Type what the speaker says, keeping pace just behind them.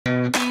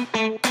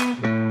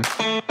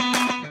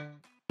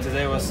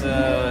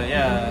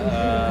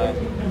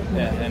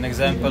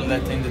example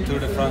that in the Tour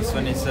de France,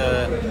 when it's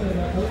a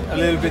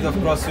little bit of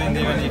crosswind,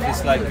 even if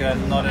it's like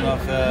not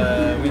enough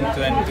wind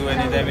to do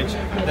any damage,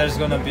 there's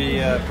gonna be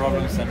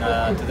problems.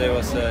 And today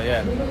was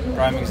yeah,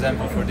 prime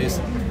example for this.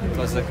 It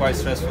was a quite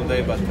stressful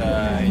day, but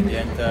in the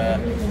end,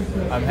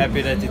 I'm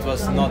happy that it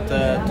was not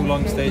too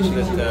long stage,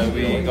 that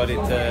we got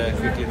it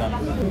quickly done.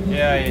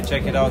 Yeah, I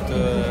checked it out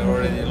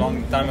already a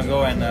long time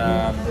ago, and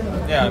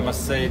yeah, I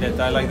must say that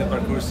I like the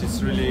parcours.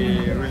 It's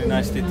really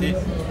nice TT.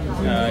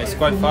 It's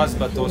quite fast,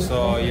 but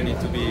also you need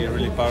to be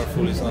really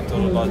powerful. It's not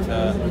all about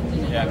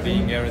yeah,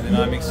 being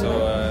aerodynamic. So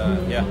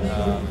yeah,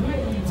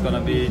 it's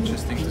gonna be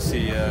interesting to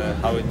see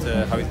how it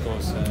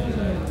goes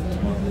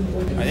tomorrow.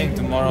 I think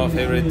tomorrow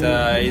favorite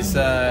is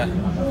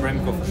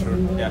Remco for sure.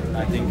 Yeah,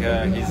 I think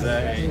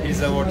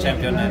he's a world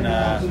champion, and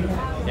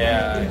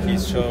yeah,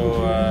 he's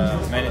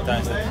shown many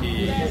times that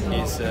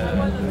he's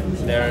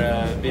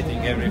there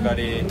beating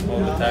everybody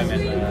all the time,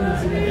 and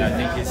yeah, I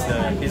think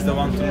he's the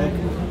one to look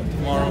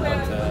tomorrow,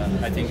 but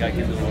I think I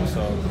can do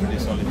also pretty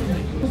solid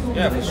today.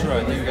 Yeah, for sure.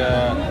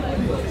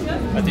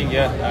 I think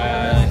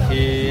yeah,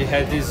 he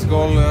had this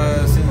goal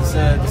since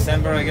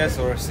December, I guess,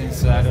 or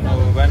since I don't know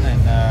when,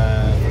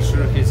 and for sure